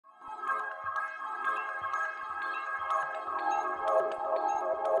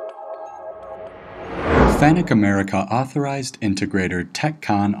FANUC America Authorized Integrator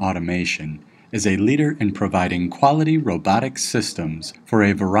TechCon Automation is a leader in providing quality robotic systems for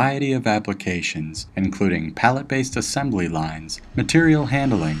a variety of applications, including pallet-based assembly lines, material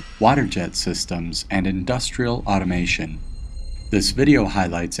handling, waterjet systems, and industrial automation. This video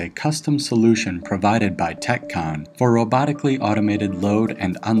highlights a custom solution provided by TechCon for robotically automated load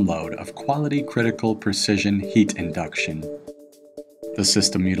and unload of quality-critical precision heat induction. The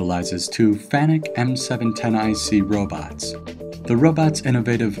system utilizes two FANUC M-710iC robots. The robot's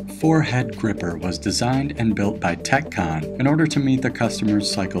innovative 4-head gripper was designed and built by TechCon in order to meet the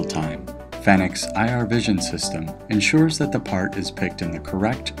customer's cycle time. FANUC's iRVision system ensures that the part is picked in the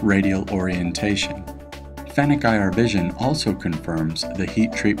correct radial orientation. FANUC iRVision also confirms the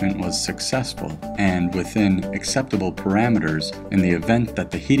heat treatment was successful and within acceptable parameters in the event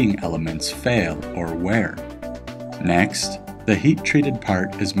that the heating elements fail or wear. Next, the heat-treated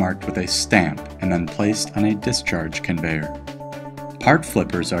part is marked with a stamp and then placed on a discharge conveyor. Part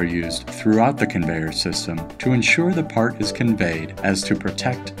flippers are used throughout the conveyor system to ensure the part is conveyed as to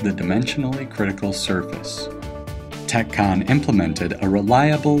protect the dimensionally critical surface. TechCon implemented a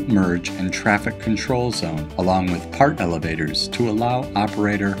reliable merge and traffic control zone along with part elevators to allow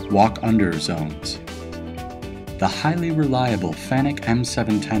operator walk-under zones. The highly reliable FANUC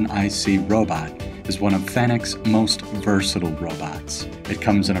M-710iC robot is one of FANUC's most versatile robots. It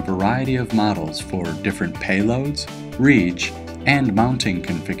comes in a variety of models for different payloads, reach, and mounting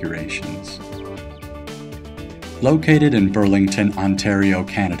configurations. Located in Burlington, Ontario,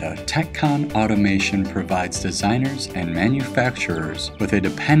 Canada, TechCon Automation provides designers and manufacturers with a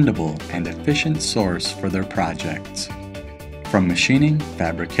dependable and efficient source for their projects. From machining,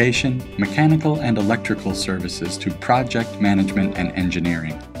 fabrication, mechanical and electrical services to project management and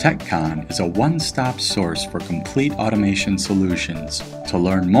engineering, TechCon is a one-stop source for complete automation solutions. To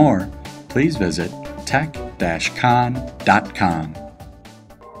learn more, please visit tech-con.com.